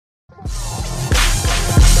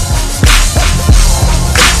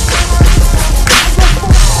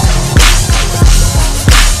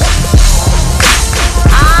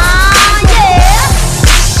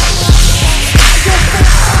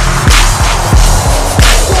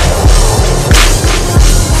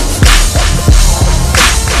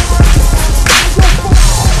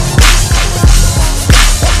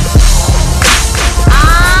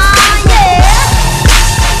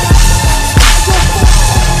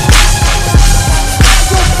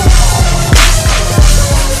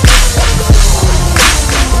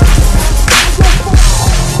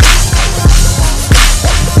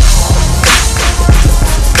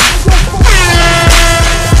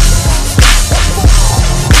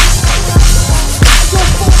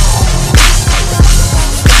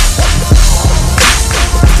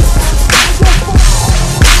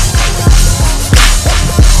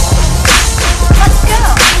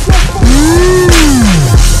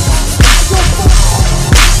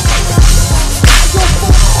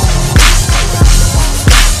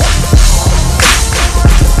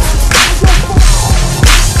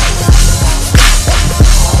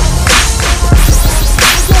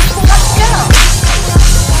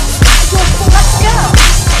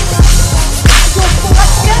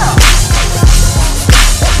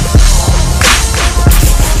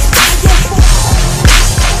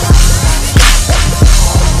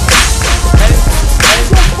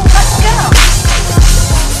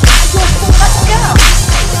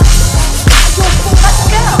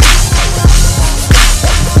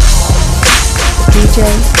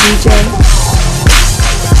DJ.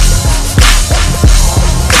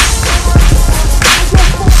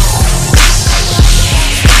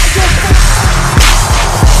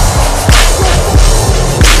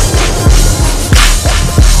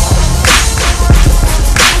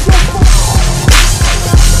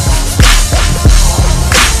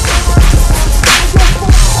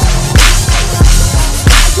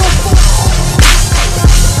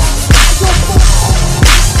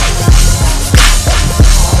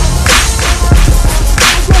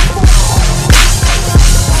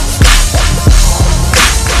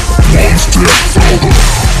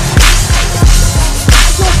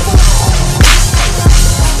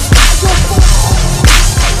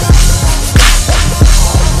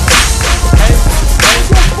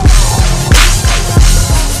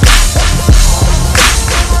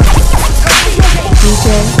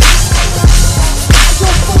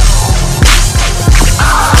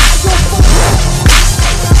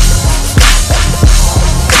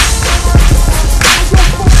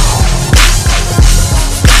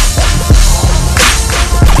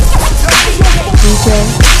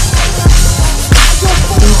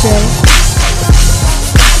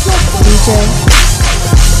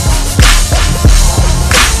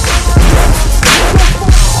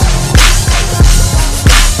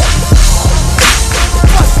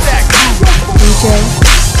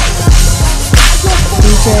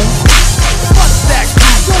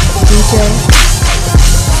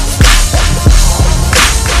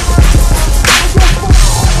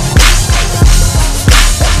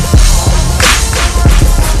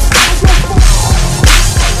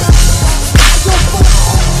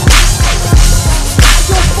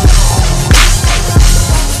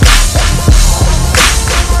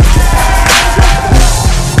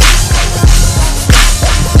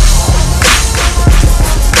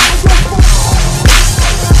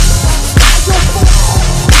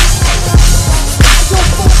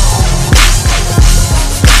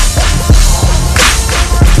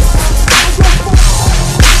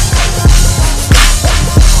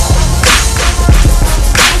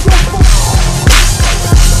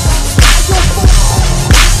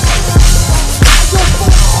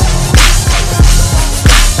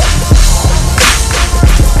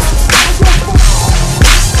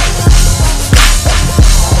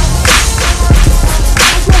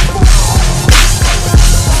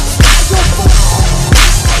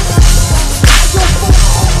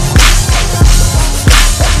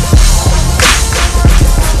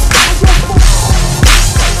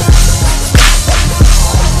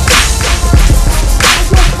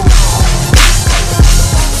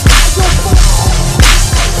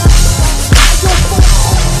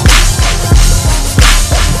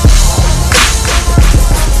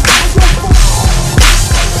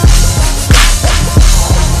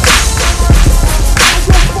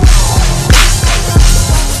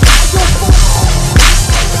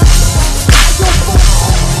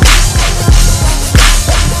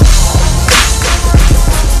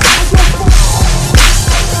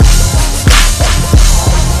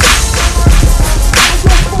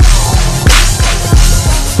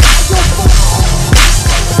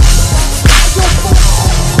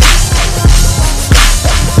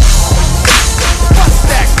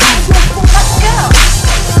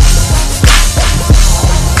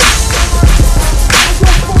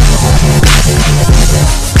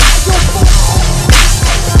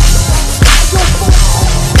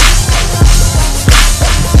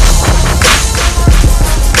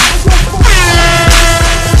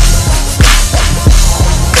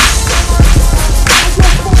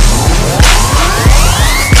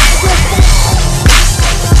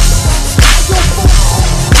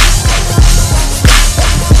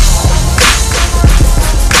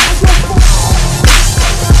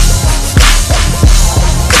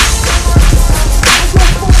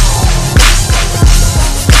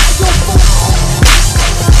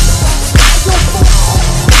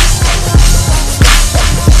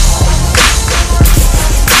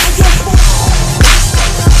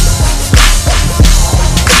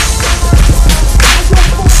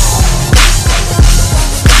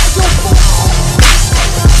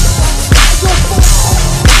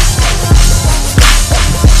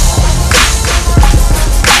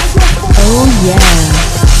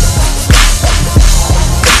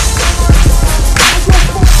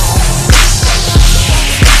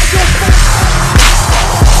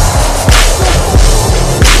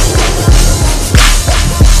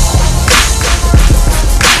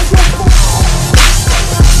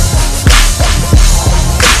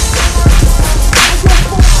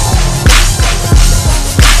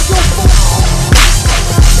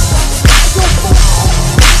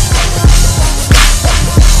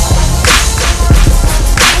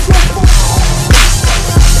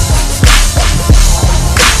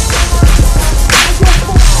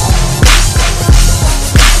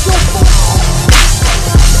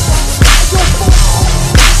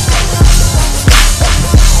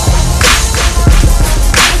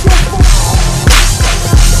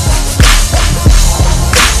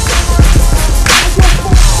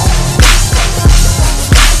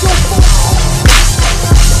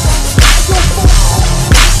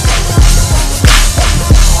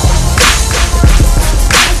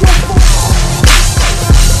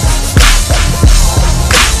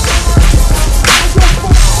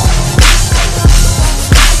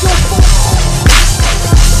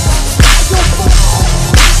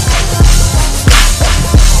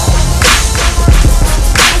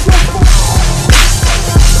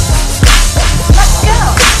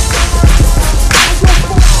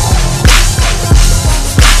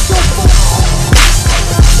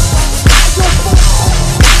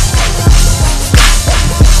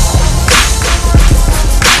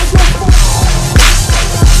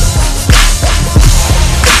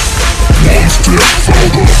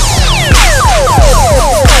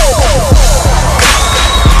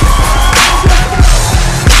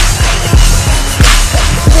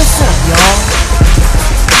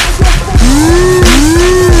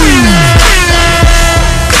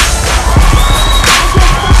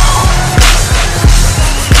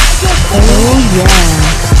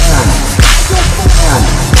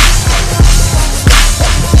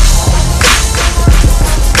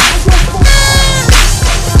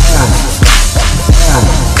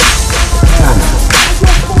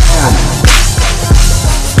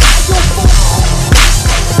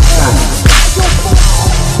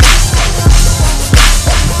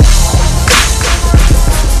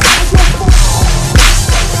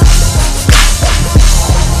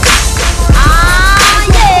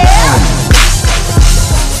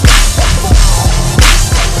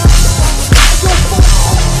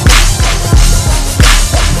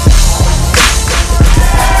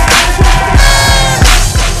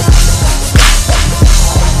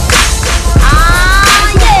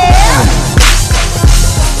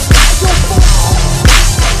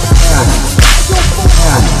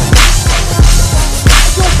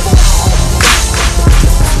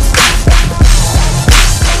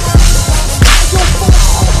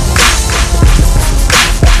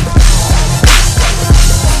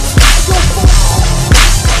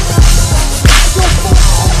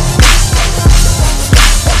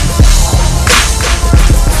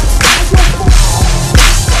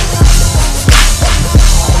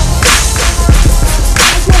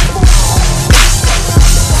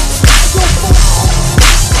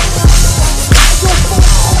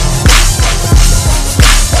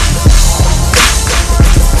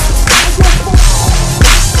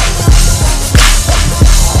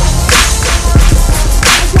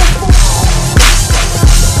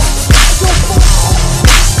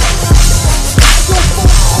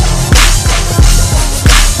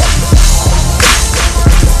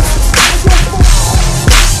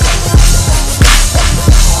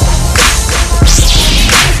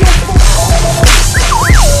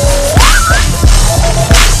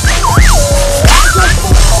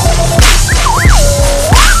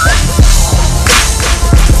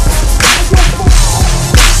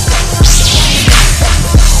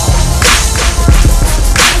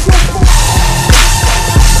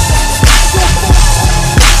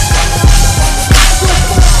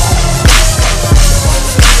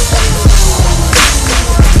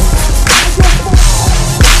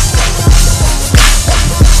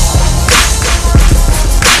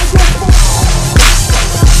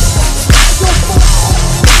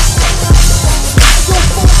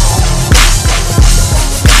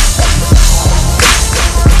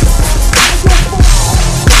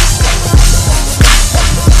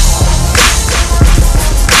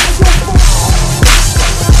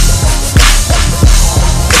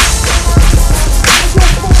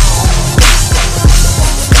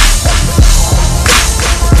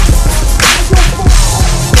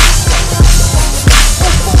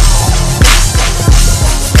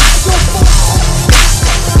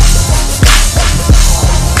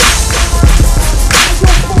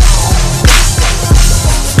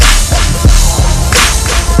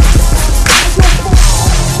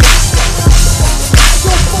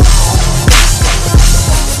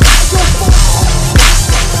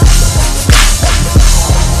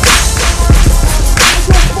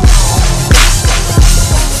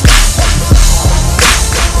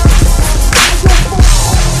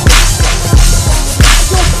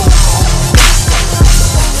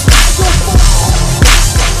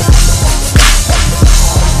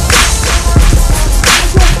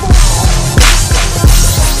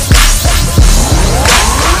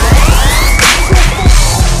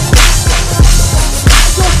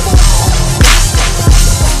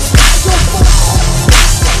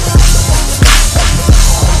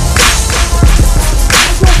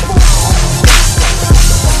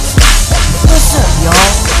 y'all?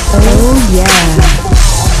 Oh yeah.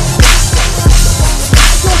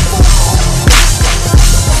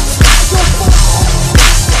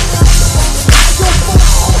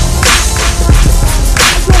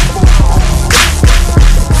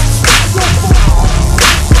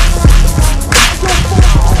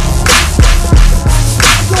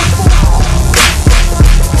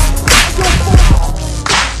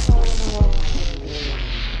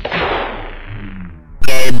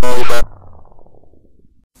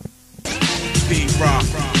 Beat rock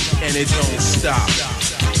and it don't stop.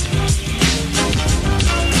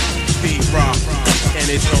 Beat rock and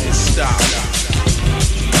it don't stop.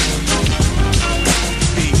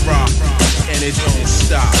 Beat rock and it don't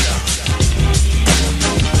stop.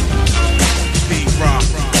 Beat rock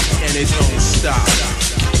and it don't stop.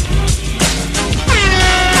 Beat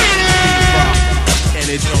rock and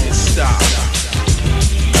it don't stop.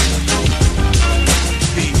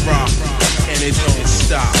 Beat rock and it don't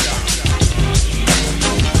stop.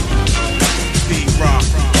 Beat rock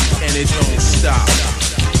and it don't stop.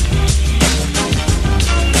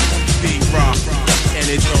 Beat rock and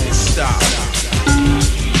it don't stop.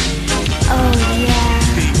 Oh yeah.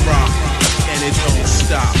 Beat rock and it don't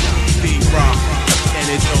stop. Beat rock and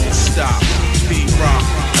it don't stop. Beat rock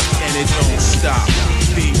and it don't stop.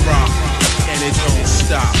 Beat rock and it don't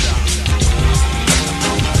stop.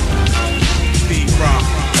 Beat rock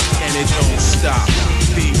and it don't stop.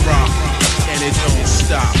 Beat rock and it don't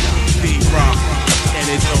stop. Beat rock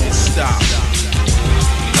and it don't stop.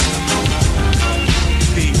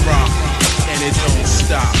 Beat rock and it don't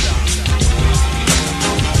stop.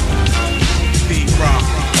 Beat rock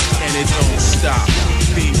and it don't stop.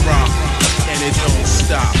 Beat rock and it don't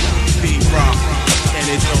stop. Beat rock and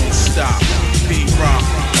it don't stop. Beat rock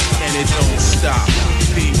and it don't stop.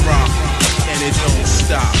 Beat rock and it don't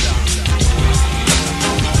stop.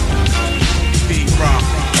 Beat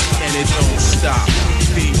rock and it don't stop.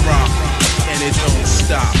 Beat rock and it don't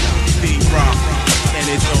stop. Beat rock and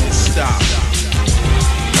it don't stop.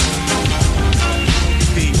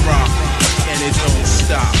 Beat rock and it don't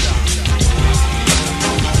stop.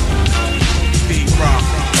 Beat rock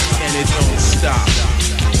and it don't stop.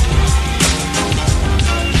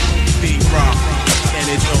 Beat rock and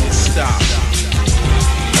it don't stop.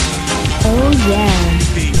 Oh yeah.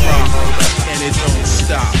 Beat rock and it don't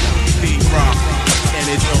stop. Beat rock and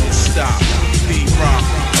it don't stop. Beat rock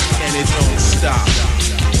and it don't stop.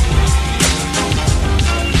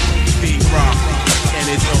 Beat rock and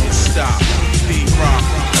it don't stop. Beat rock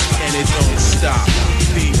and it don't stop.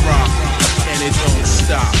 Beat rock and it don't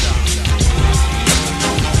stop.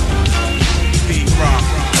 Beat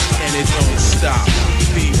rock and it don't stop.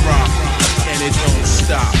 Beat rock and it don't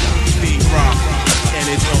stop. Beat rock and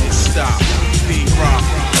it don't stop. Beat rock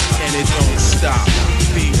and it don't stop.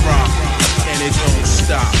 Beat rock and it don't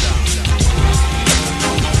stop.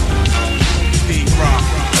 Beat rock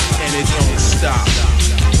and it don't stop.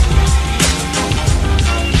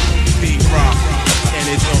 Beat rock and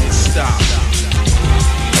it don't stop.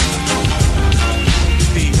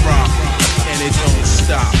 Beat rock and it don't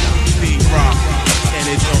stop. Beat rock and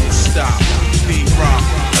it don't stop. Beat rock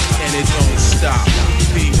and it don't stop.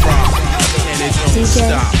 Beat rock and it don't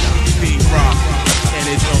stop. Beat rock and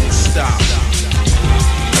it don't stop.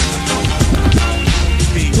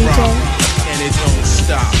 Beat rock and it don't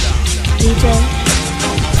stop. DJ.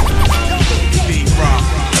 Beat rock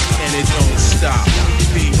and it don't stop.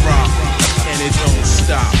 Beat rock and it don't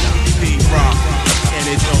stop. Beat rock and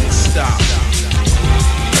it don't stop.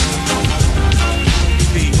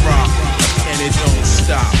 Beat rock and it don't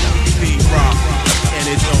stop. Beat rock and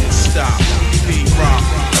it don't stop. Beat rock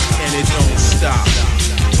and it don't stop.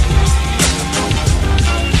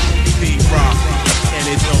 Beat rock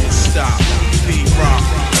and it don't stop. Beat rock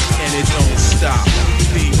and it don't stop.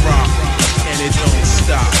 Beat rock and it don't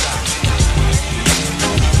stop.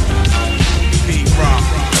 Beat rock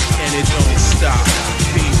and it don't stop.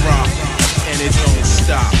 Beat rock and it don't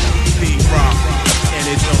stop. Beat rock and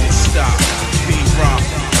it don't stop. Beat rock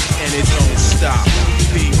and it don't stop.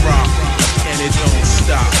 Beat rock and it don't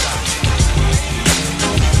stop.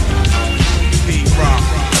 Beat rock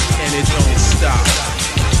and it don't stop.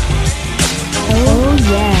 Oh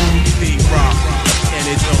yeah. Beat rock and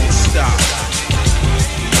it don't stop.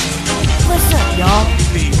 What's up, y'all?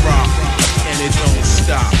 Beat rock and it don't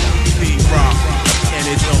stop. Beat rock and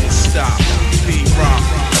it don't stop. Beat rock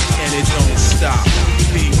and it don't stop.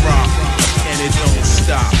 Beat rock and it don't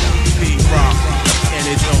stop. Beat rock and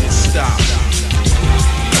it don't stop.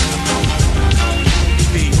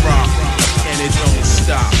 Beat rock and it don't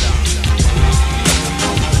stop.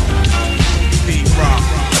 Beat rock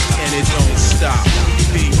and it don't stop.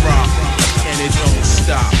 Beat rock and it don't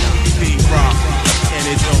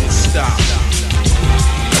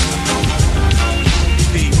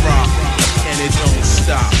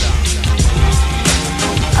stop.